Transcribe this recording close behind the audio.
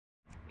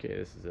Okay,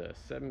 this is a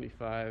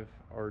 75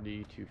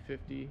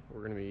 RD250. We're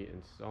going to be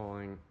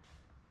installing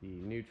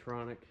the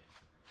Newtronics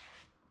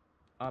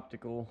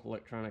Optical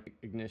Electronic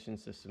Ignition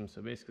system.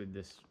 So basically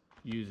this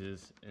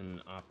uses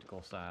an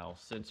optical style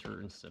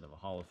sensor instead of a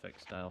Hall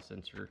effect style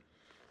sensor.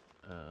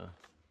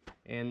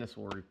 And this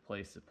will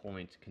replace the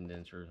points,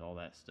 condensers, all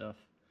that stuff.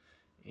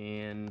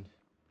 And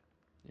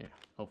yeah,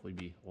 hopefully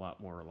be a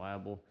lot more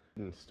reliable.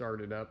 And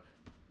start it up,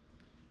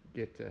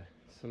 get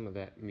some of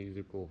that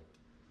musical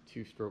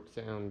two-stroke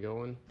sound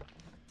going.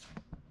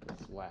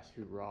 This last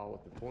hoorah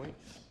with the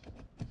points,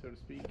 so to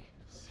speak.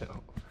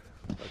 So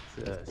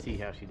let's see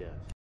how she does.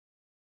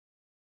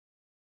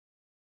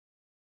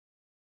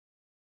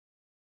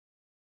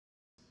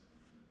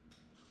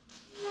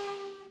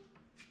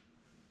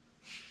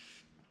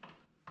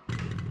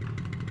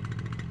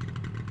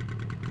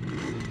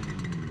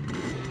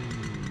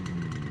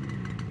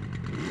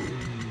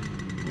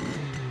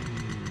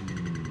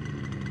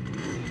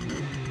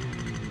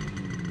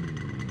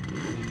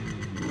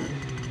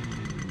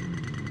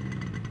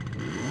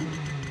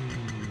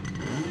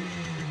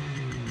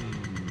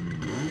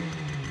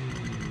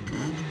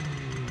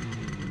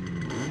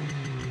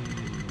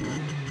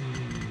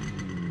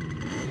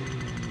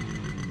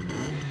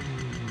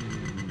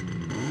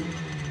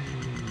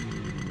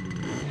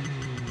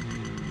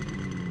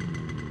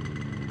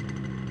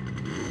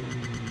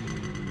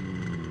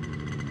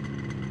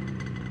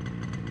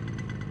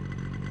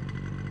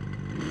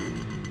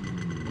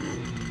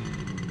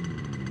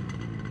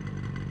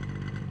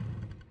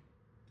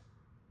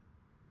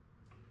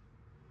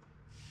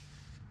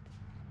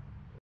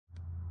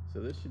 So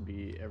this should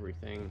be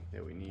everything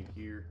that we need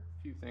here.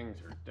 A few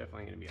things are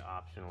definitely going to be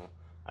optional.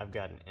 I've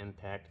got an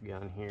impact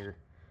gun here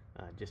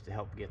just to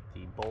help get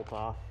the bolt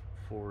off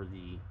for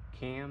the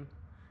cam,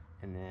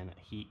 and then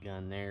a heat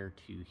gun there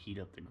to heat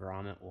up the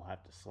grommet. We'll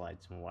have to slide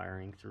some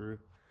wiring through.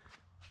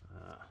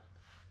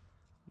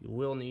 You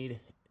will need,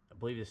 I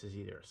believe this is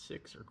either a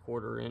 6 or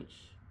 1/4 inch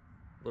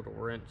little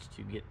wrench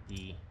to get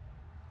the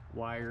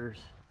wires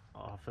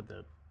off of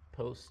the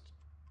post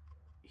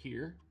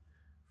here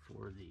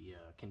for the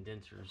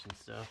condensers and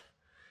stuff,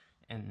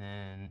 and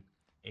then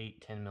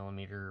 10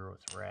 millimeter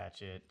with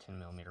ratchet, 10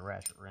 millimeter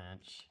ratchet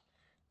wrench,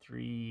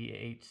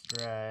 3/8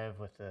 drive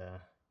with a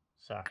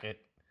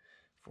socket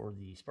for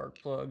the spark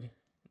plug,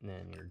 and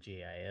then your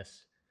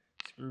JIS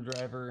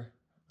screwdriver,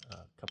 a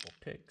couple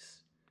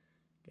picks,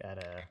 got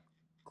a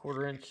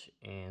 1/4 inch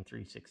and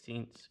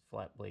 3/16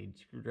 flat blade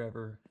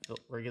screwdriver,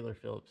 regular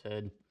Phillips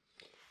head,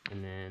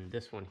 and then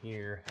this one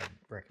here I'd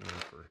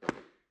recommend for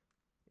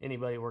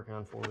anybody working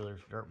on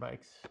 4-wheelers, dirt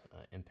bikes,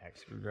 impact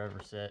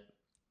screwdriver set,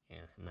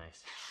 and a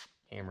nice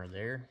hammer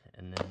there.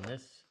 And then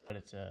this, but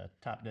it's a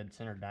top dead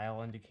center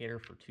dial indicator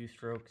for 2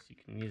 strokes. You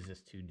can use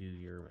this to do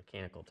your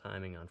mechanical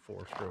timing on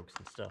 4 strokes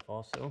and stuff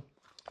also.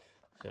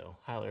 So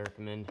highly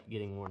recommend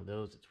getting one of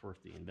those. It's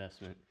worth the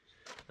investment.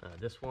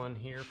 This one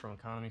here from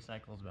Economy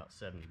Cycle is about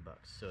 70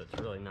 bucks. So it's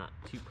really not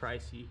too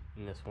pricey.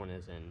 And this one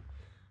is in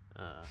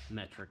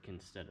metric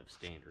instead of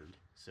standard.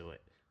 So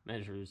it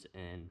measures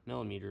in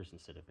millimeters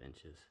instead of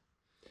inches.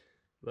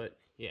 But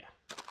yeah,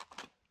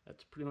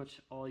 that's pretty much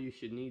all you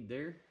should need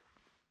there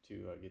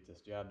to get this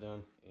job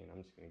done, and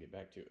I'm just going to get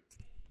back to it.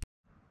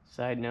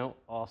 Side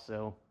note,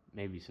 also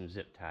maybe some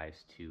zip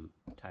ties to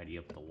tidy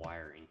up the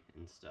wiring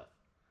and stuff.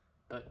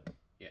 But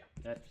yeah,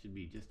 that should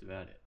be just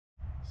about it.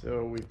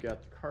 So we've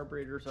got the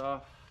carburetors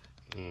off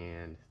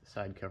and the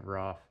side cover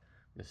off.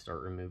 I'm going to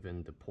start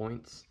removing the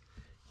points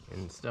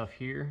and stuff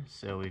here.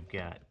 So we've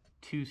got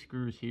 2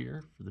 screws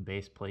here for the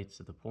base plates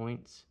of the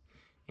points,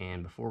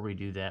 and before we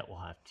do that we'll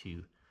have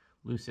to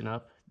loosen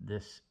up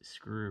this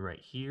screw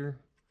right here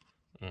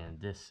and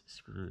this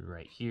screw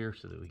right here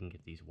so that we can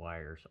get these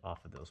wires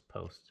off of those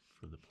posts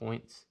for the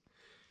points.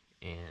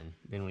 And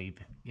then we've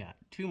got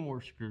 2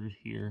 more screws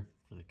here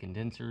for the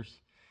condensers,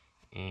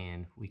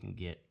 and we can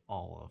get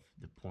all of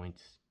the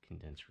points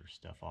condenser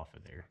stuff off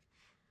of there.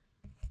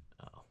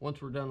 Once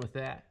we're done with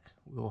that,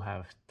 we'll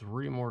have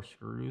 3 more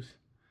screws,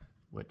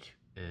 which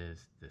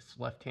is this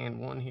left hand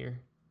one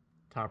here,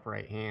 top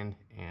right hand,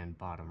 and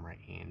bottom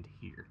right hand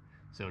here.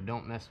 So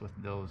don't mess with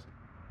those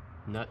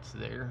nuts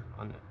there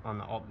on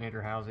the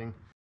alternator housing.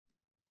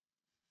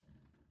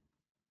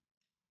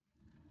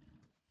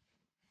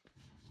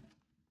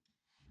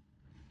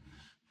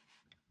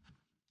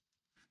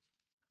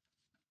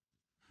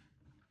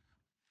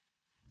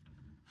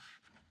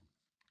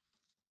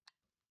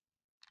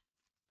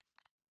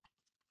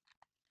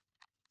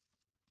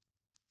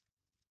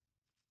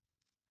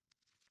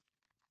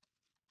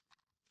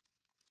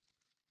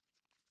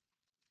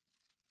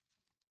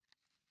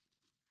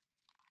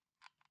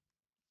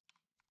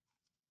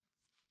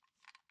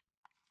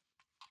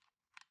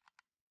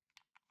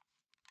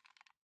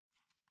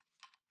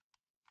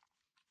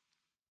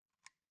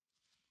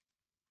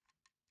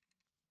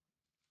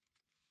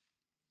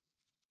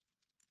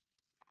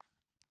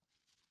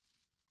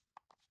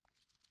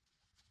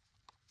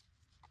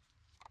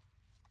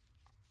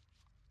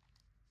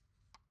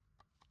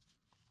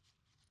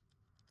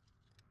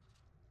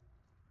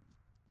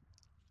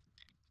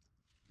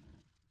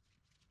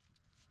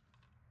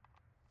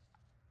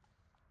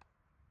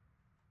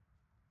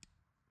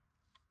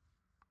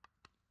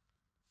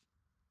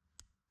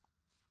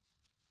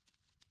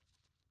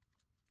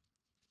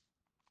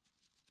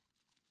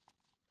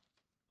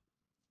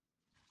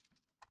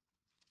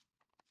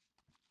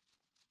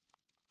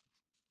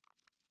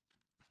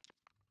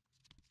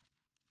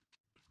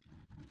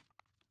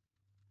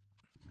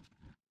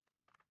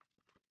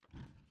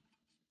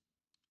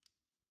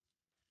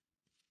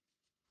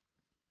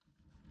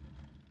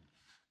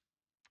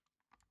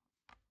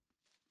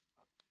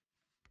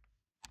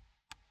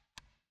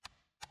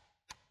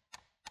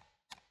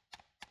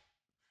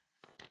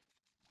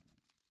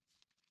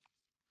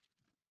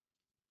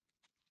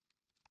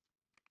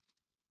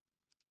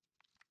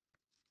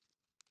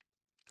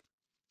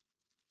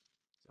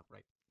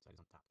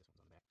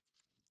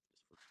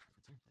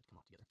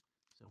 together.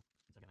 So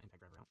since I got my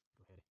impact driver out,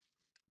 go ahead and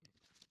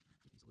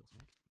give these a little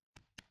smack.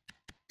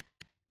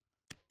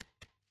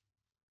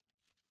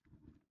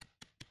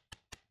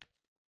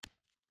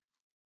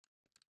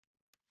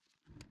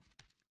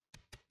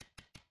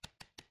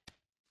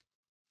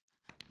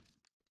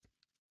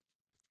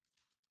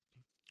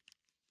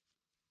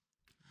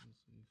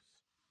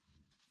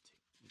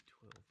 Take the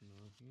 12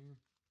 mil here.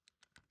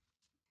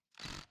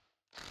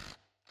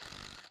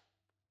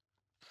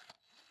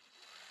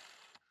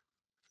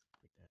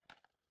 Break that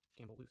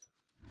cam bolt loose.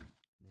 And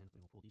then we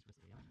will pull these rest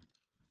of the way out.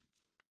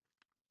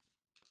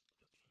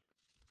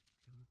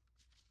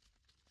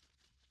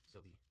 So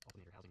the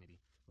alternator housing may be a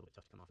little bit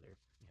tough to come off of there.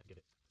 You have to give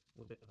it a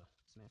little bit of a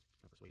smack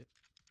to persuade it.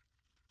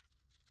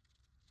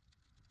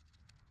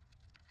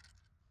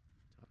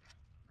 Top,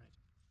 right.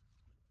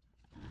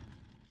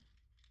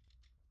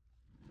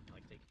 I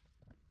like to take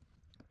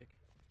a pick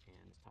and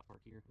this top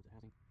part here with the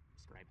housing,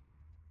 scribe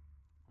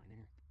line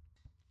there,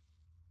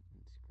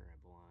 and scribe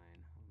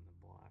line on the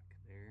block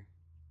there.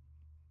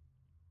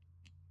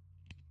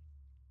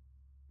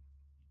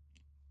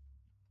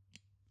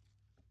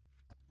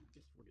 We're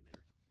good there.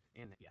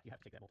 And yeah, you have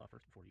to take that bolt off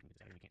first before you can get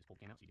this out of here. You can't just pull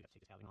the cam out, so you do have to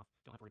take this housing off.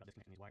 Don't have to worry about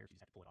disconnecting these wires, you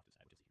just have to pull it off this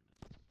side, which you'll see here in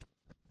a minute.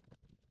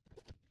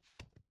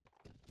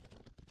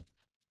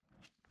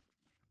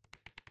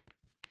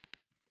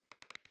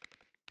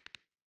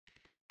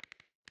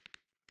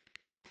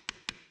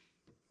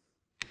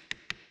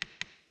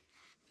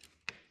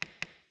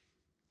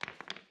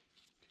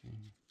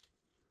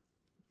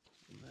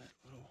 That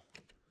little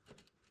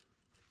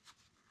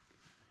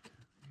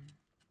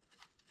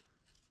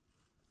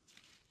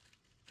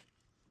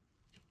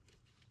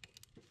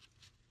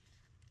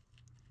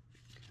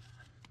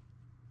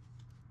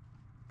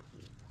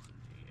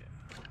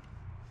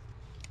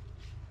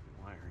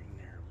wiring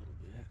there a little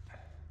bit, and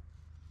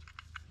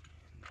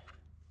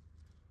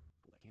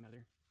pull that cam out of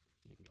there.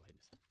 And you can go ahead and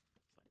just slide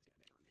this guy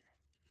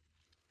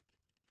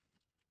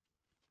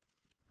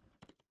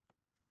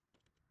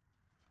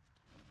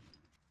back on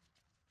there.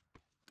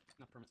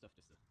 Not the permanent stuff,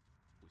 just the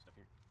blue stuff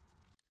here.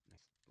 Nice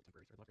little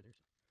temporary thread locker there.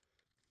 So.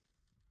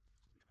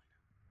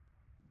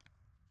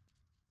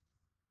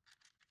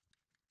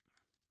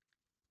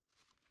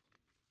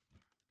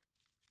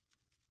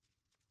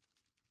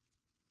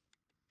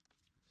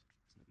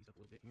 Snug these up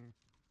a little bit here.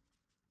 Kind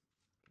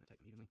of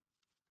tighten them evenly.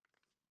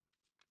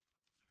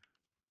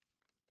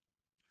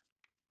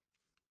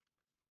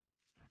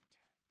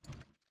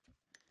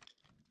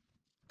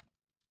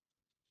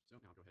 So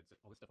now I'll go ahead and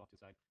set all this stuff off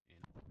to the side and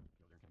go over there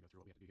and kind of go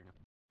through what we have to do here now.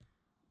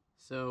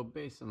 So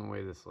based on the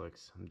way this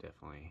looks, I'm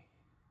definitely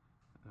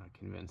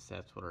convinced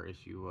that's what our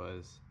issue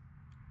was.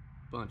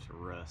 Bunch of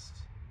rust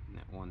in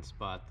that one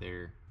spot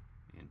there,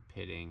 and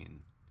pitting, and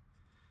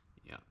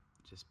yeah,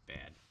 just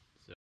bad.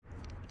 So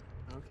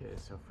okay,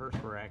 so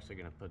first we're actually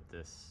going to put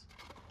this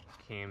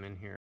cam in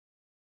here.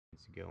 It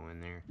needs to go in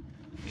there,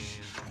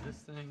 and this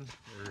thing,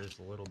 there is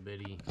a little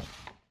bitty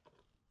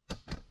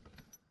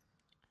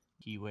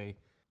keyway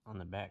on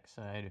the back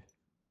side.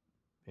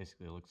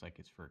 Basically it looks like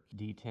it's for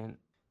detent.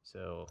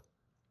 So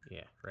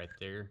yeah, right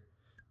there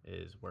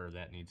is where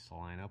that needs to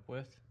line up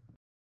with.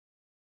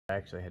 I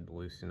actually had to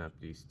loosen up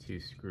these two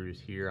screws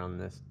here on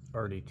this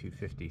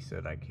RD250 so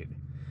that I could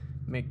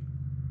make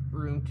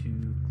room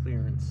to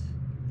clearance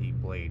the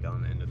blade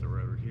on the end of the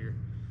rotor here.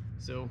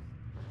 So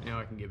now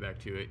I can get back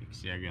to it. You can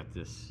see I got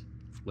this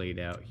laid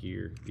out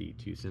here, the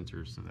two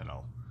sensors, so that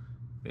I'll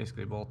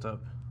basically bolt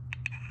up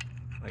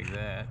like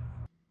that.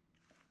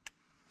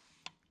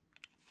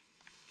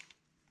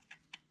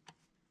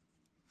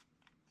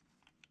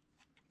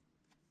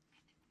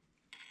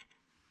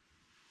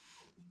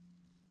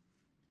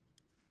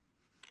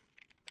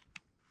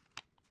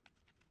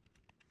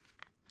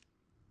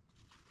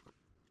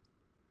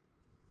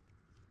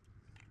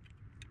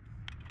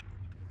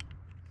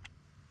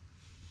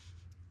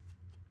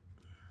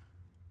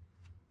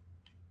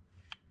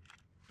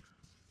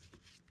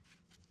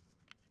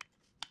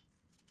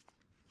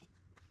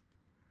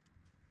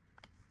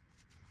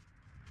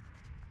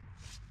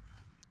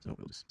 So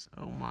we'll just,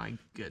 oh my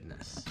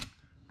goodness,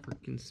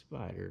 freaking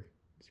spider.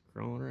 It's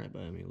crawling right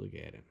by me, look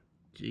at him.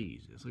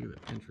 Jesus, look at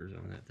the pinchers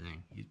on that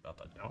thing. He's about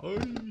to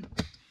die.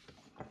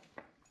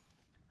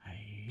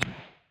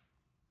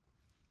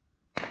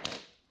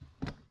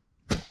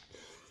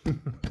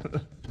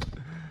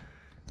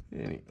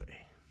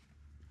 Anyway,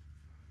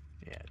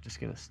 yeah, just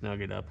gonna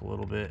snug it up a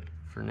little bit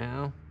for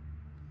now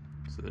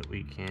so that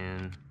we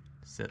can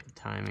set the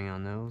timing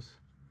on those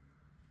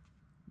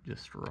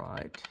just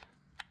right.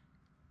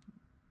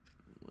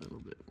 A little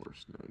bit more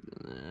snug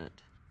than that.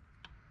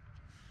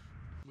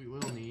 We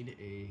will need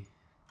a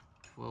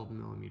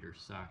 12mm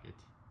socket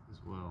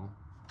as well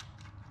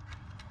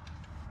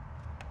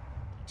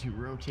to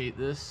rotate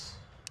this,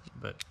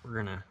 but we're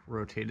gonna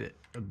rotate it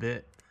a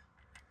bit.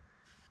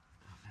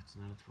 Oh, that's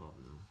not a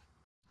 12mm.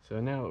 So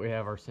now that we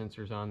have our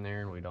sensors on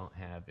there and we don't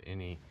have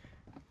any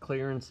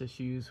clearance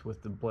issues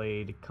with the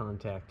blade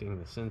contacting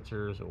the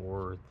sensors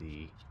or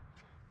the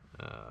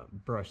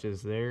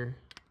brushes there,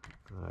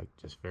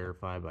 just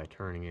verify by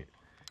turning it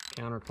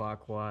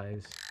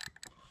counterclockwise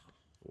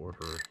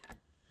order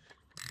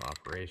of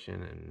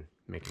operation and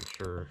making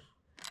sure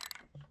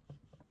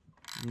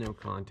no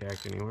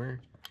contact anywhere.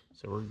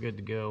 So we're good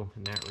to go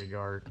in that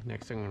regard.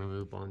 Next thing I'm going to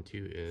move on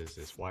to is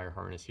this wire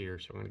harness here.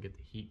 So I'm going to get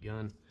the heat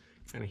gun,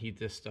 kind of heat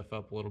this stuff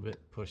up a little bit,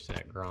 push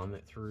that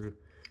grommet through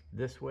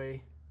this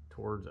way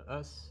towards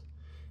us,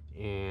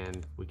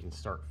 and we can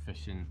start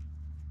fishing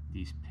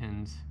these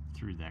pins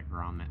through that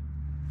grommet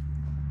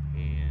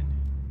and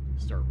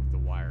start with the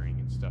wiring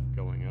and stuff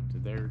going up to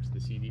there to the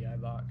CDI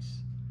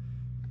box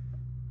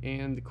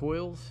and the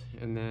coils,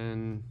 and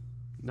then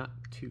not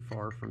too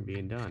far from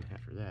being done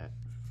after that.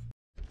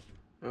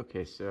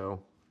 Okay,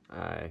 so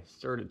I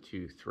started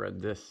to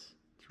thread this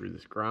through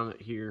this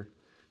grommet here.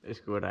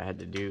 Basically what I had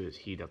to do is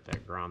heat up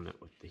that grommet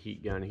with the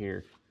heat gun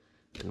here,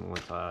 and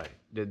once I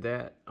did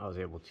that, I was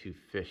able to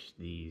fish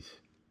these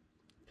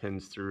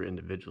pins through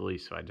individually.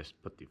 So I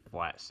just put the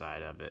flat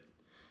side of it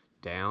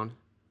down,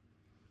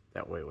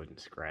 that way it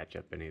wouldn't scratch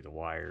up any of the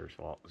wires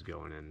while it was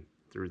going in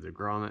through the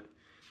grommet.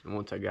 And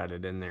once I got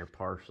it in there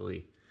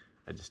partially,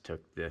 I just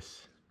took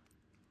this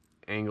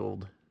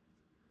angled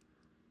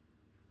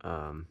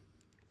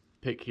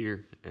pick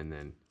here and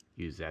then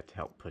use that to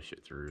help push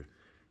it through,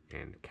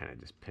 and kind of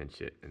just pinch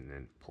it and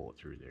then pull it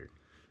through there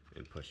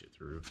and push it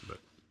through. But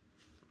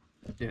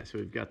yeah, so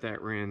we've got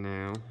that ran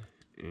now,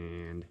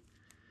 and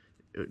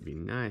it would be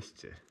nice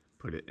to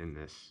put it in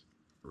this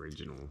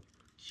original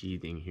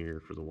sheathing here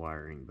for the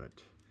wiring, but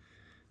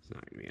it's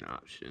not going to be an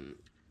option,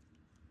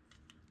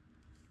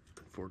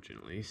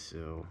 unfortunately.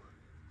 So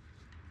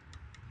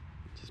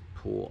just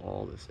pull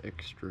all this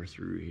extra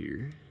through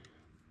here.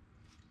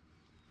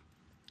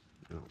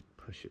 I'll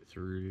push it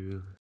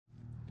through.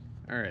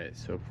 Alright,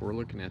 so if we're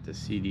looking at the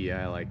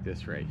CDI like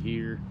this right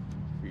here,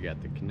 we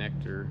got the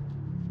connector,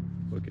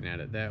 looking at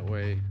it that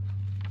way,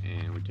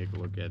 and we take a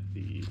look at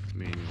the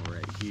manual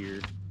right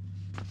here.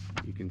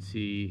 You can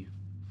see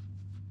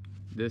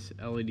this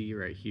LED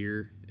right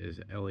here is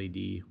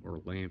LED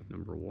or lamp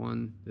number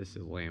 1. This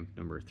is lamp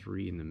number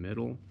 3 in the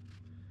middle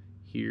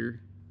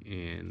here,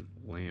 and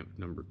lamp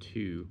number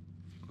 2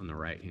 on the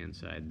right hand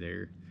side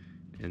there.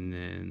 And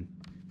then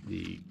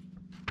the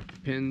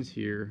pins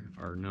here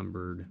are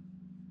numbered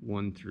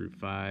 1 through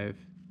 5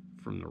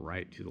 from the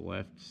right to the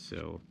left.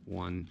 So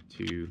 1,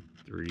 2,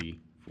 3,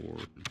 4,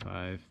 and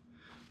 5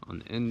 on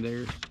the end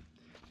there.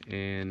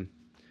 And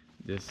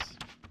this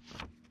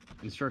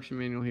instruction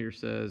manual here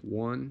says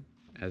 1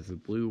 as the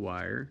blue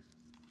wire,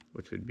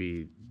 which would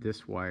be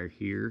this wire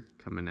here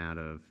coming out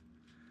of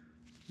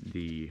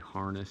the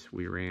harness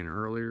we ran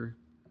earlier,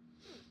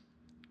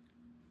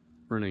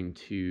 running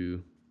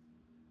to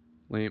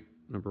lamp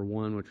number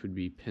 1, which would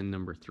be pin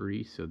number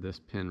 3, so this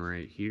pin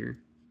right here.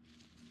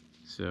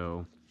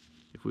 So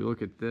if we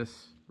look at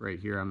this right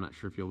here, I'm not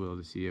sure if you'll be able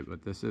to see it,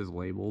 but this is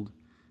labeled.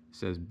 It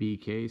says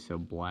BK, so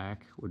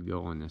black would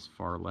go on this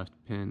far left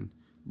pin,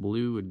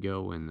 blue would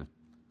go in the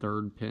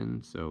 3rd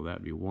pin, so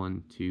that'd be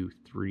 1, 2,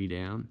 3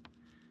 down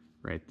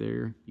right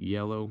there.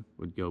 Yellow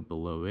would go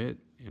below it,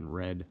 and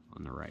red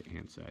on the right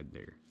hand side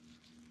there.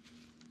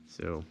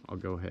 So I'll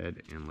go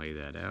ahead and lay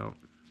that out.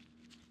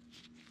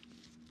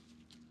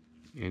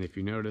 And if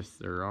you notice,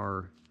 there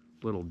are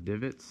little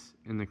divots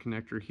in the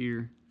connector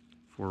here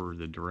for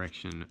the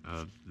direction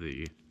of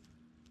the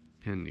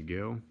pin to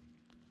go.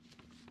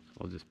 So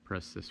I'll just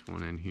press this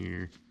one in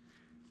here,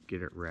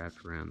 get it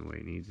wrapped around the way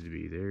it needs to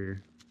be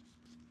there.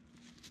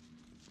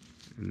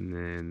 And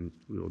then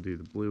we will do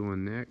the blue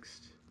one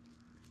next.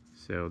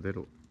 So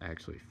that'll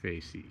actually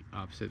face the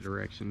opposite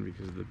direction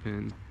because of the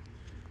pin.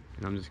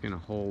 And I'm just going to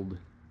hold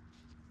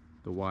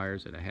the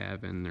wires that I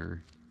have in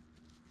their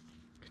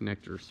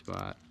connector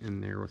spot in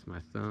there with my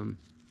thumb.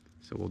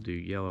 So we'll do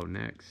yellow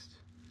next.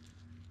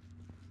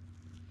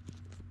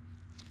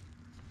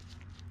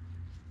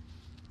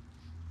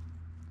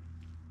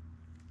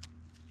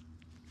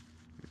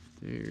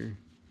 Right there.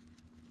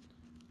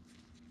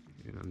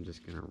 And I'm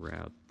just going to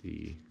route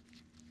the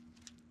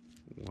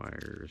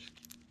wires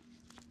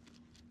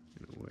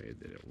in a way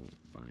that it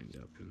won't bind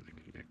up in the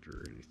connector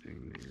or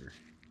anything there.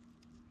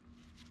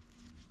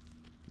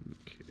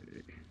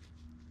 Okay.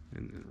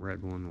 And the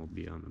red one will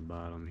be on the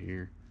bottom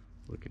here,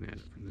 looking at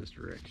it from this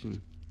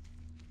direction.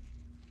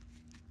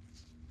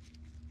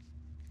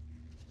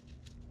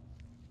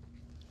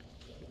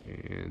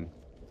 And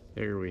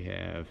there we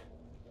have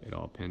it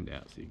all pinned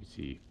out. So you can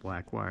see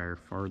black wire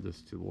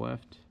farthest to the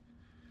left,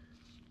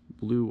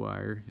 blue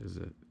wire is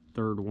the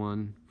 3rd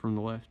one from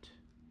the left,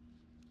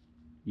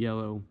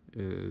 yellow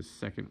is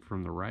 2nd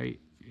from the right,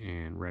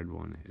 and red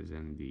one is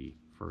in the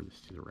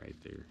furthest to the right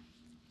there.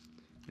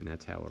 And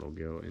that's how it'll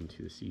go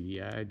into the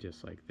CDI,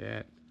 just like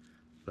that.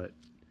 But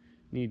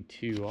need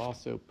to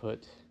also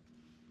put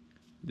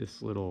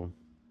this little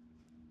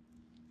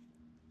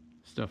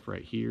stuff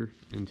right here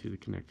into the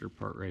connector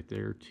part right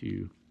there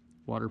to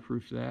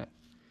waterproof that.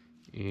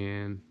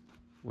 And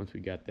once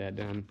we got that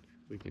done,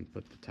 we can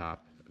put the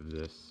top of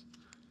this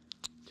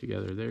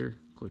together there,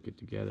 click it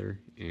together,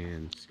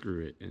 and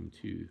screw it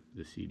into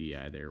the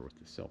CDI there with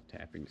the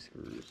self-tapping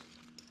screws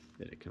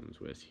that it comes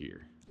with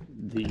here.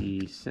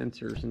 The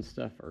sensors and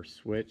stuff are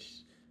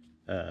switched.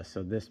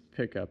 So this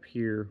pickup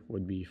here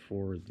would be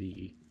for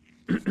the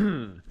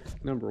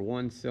number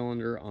 1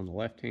 cylinder on the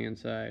left hand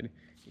side,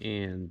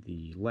 and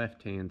the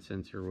left hand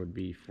sensor would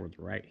be for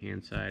the right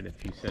hand side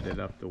if you set it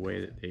up the way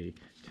that they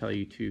tell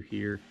you to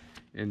here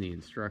in the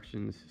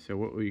instructions. So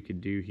what we could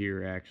do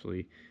here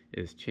actually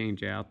is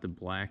change out the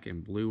black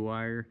and blue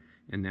wire,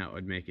 and that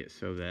would make it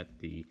so that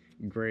the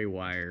gray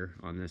wire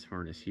on this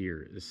harness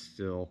here is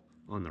still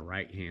on the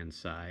right hand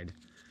side,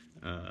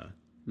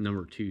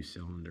 number 2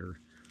 cylinder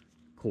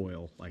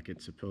coil, like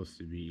it's supposed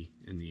to be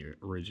in the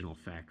original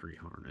factory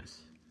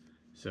harness.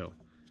 So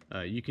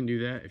you can do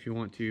that if you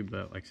want to,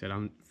 but like I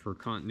said, for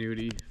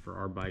continuity for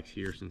our bikes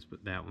here, since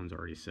that one's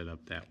already set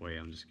up that way,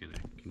 I'm just going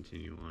to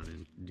continue on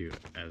and do it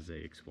as they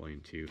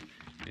explain to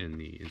in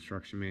the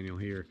instruction manual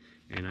here.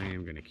 And I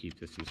am going to keep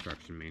this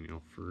instruction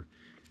manual for,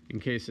 in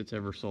case it's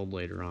ever sold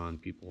later on,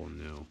 people will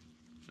know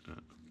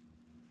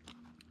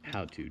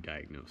how to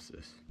diagnose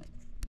this.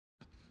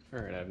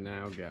 Alright, I've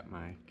now got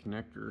my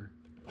connector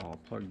all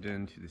plugged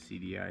into the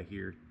CDI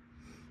here,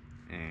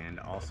 and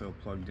also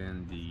plugged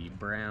in the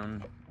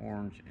brown,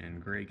 orange,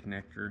 and gray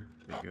connector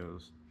that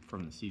goes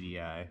from the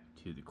CDI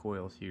to the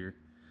coils here.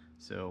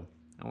 So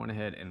I went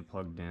ahead and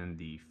plugged in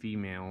the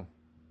female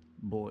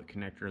bullet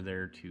connector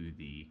there to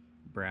the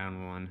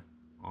brown one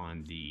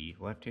on the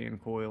left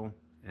hand coil,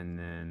 and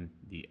then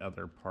the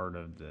other part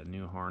of the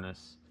new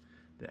harness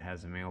that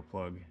has a male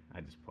plug I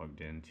just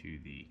plugged into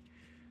the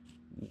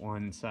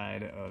one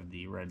side of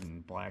the red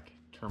and black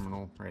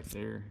terminal right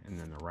there, and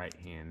then the right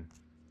hand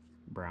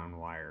brown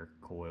wire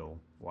coil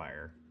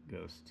wire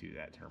goes to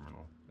that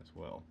terminal as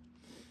well.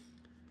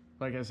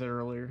 Like I said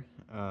earlier,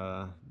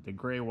 the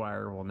gray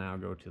wire will now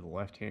go to the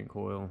left hand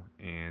coil,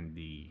 and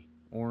the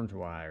orange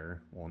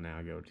wire will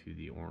now go to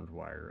the orange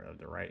wire of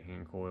the right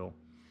hand coil.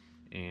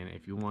 And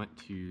if you want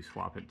to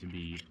swap it to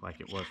be like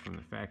it was from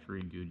the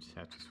factory, you just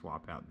have to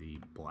swap out the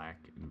black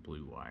and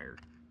blue wire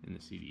in the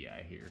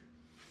CDI here.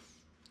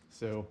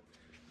 So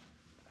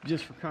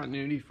just for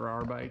continuity for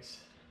our bikes,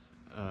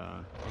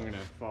 I'm going to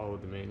follow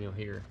the manual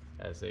here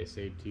as they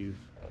say to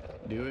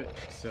do it.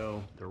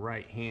 So the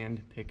right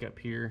hand pickup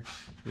here,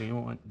 we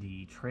want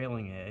the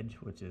trailing edge,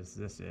 which is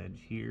this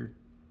edge here,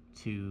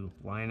 to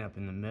line up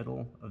in the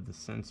middle of the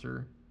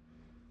sensor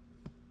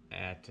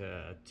at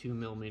 2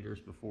 millimeters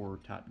before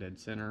top dead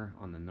center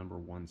on the number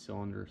 1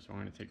 cylinder. So I'm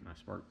going to take my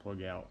spark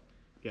plug out,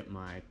 get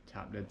my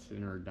top dead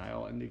center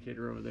dial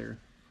indicator over there,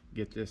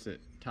 get this at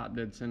top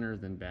dead center,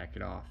 then back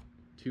it off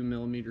 2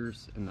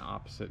 millimeters in the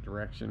opposite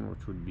direction,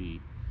 which would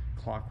be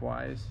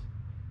clockwise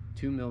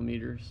 2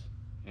 millimeters,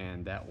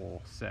 and that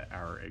will set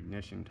our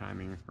ignition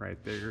timing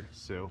right there.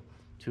 So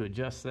to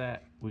adjust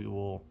that, we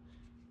will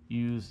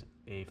use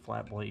a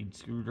flat blade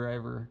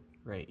screwdriver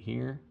right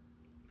here.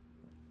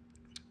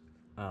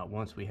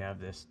 Once we have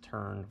this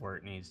turned where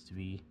it needs to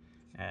be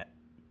at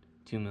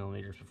 2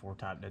 millimeters before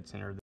top dead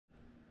center.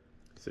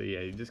 So yeah,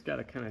 you just got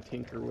to kind of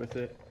tinker with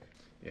it.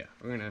 Yeah,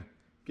 we're gonna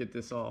get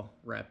this all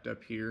wrapped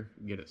up here,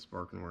 get it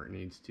sparking where it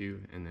needs to,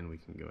 and then we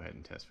can go ahead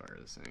and test fire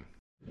this thing.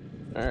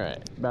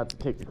 Alright, about to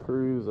take a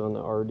cruise on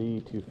the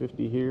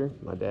RD250 here.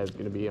 My dad's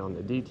gonna be on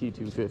the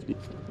DT250.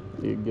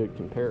 Be a good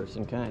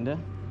comparison, kinda.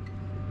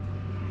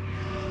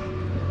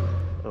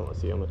 I want to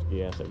see how much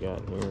gas I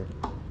got in here.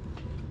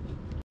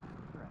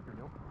 Alright, here we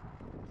go.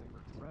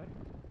 Right.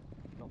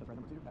 Well, test ride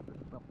number 2 after,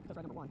 well, test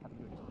ride number 1 after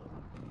doing this.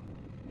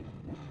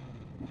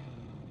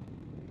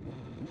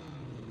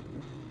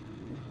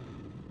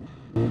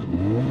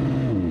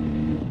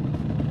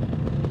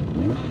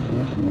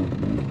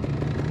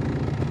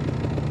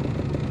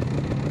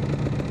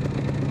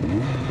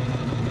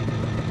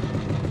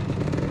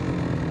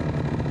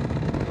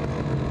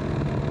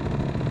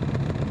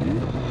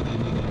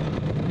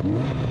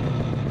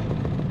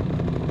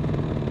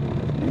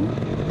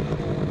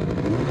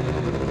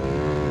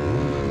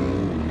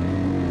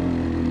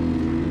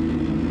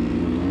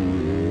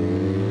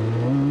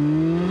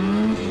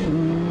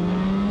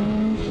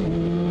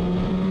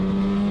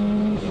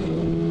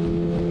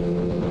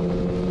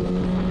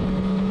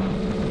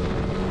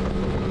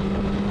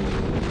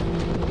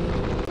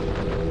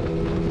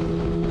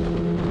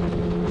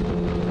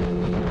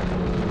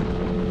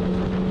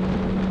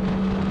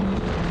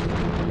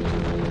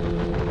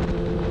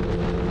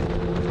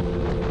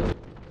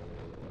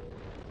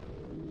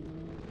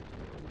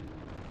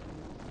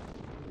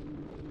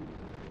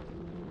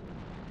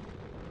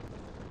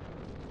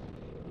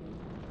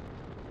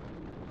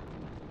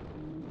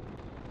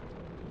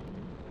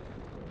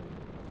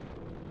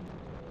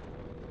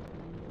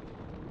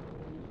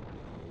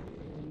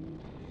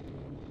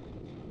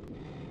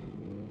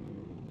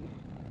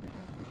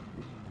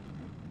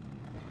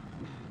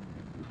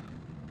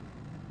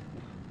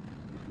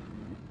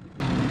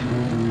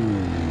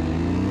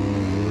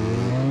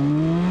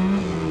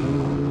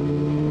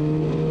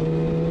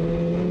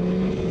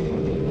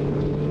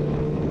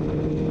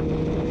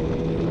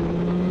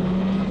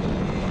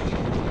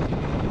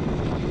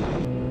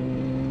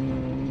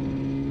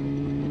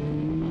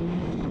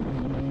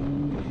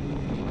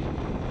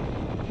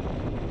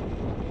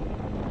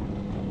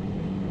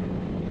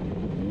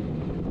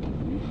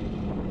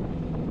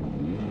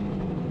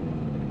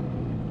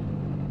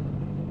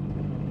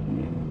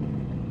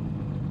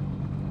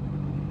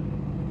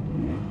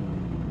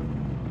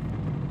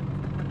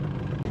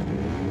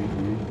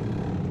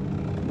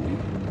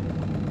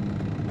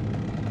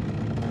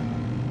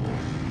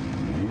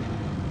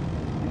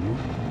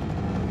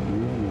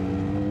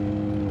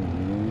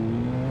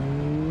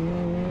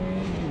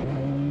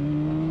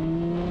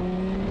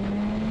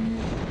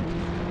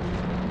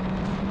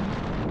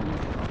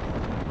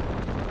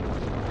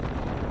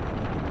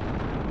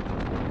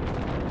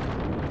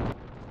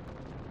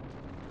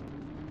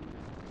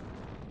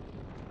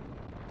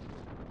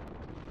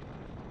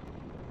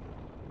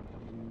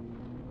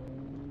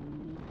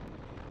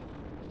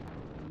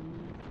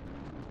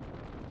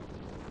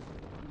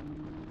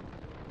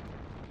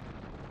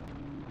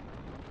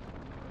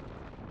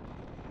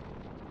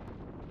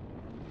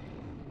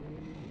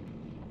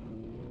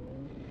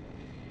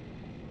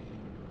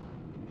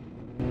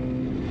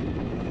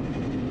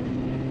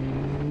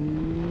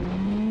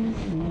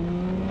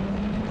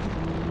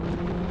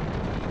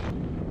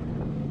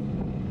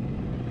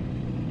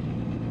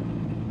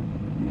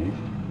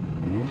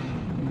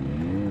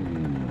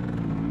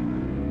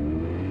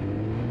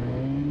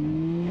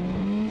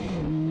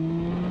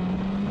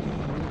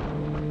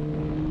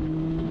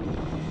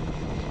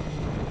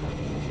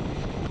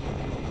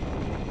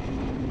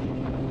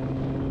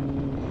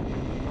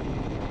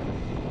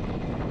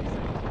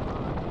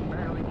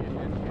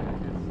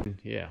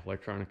 yeah,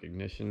 electronic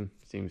ignition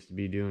seems to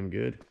be doing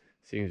good.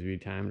 Seems to be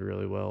timed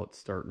really well. It's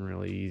starting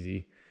really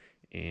easy.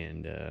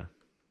 And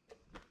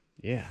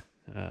yeah,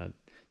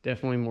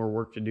 definitely more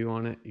work to do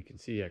on it. You can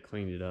see I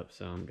cleaned it up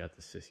some, got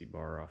the sissy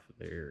bar off of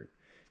there.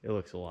 It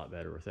looks a lot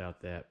better without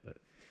that. But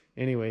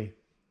anyway,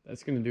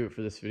 that's going to do it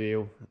for this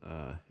video.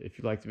 If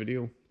you liked the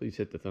video, please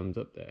hit the thumbs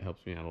up. That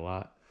helps me out a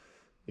lot.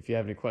 If you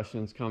have any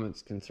questions,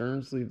 comments,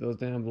 concerns, leave those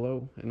down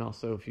below. And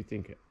also, if you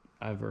think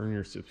I've earned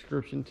your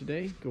subscription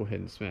today, go ahead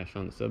and smash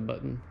on the sub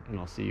button. And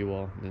I'll see you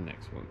all in the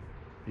next one.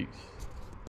 Peace.